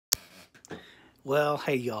Well,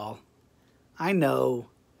 hey y'all. I know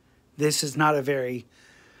this is not a very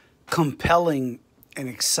compelling and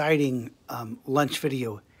exciting lunch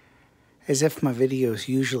video, as if my videos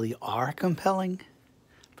usually are compelling.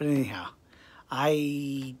 But anyhow,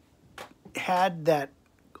 I had that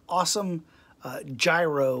awesome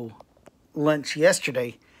gyro lunch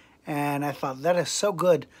yesterday, and I thought that is so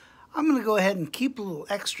good. I'm going to go ahead and keep a little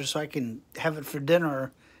extra so I can have it for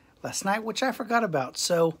dinner last night, which I forgot about.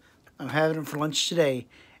 So I'm having it for lunch today,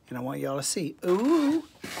 and I want y'all to see. Ooh,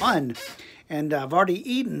 fun. And I've already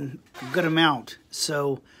eaten a good amount,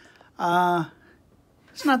 so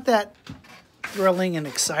it's not that thrilling and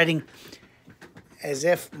exciting as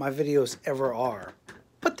if my videos ever are.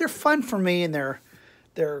 But they're fun for me, and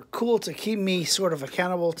they're cool to keep me sort of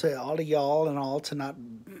accountable to all of y'all and all, to not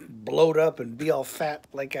bloat up and be all fat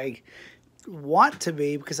like I want to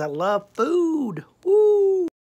be, because I love food. Woo!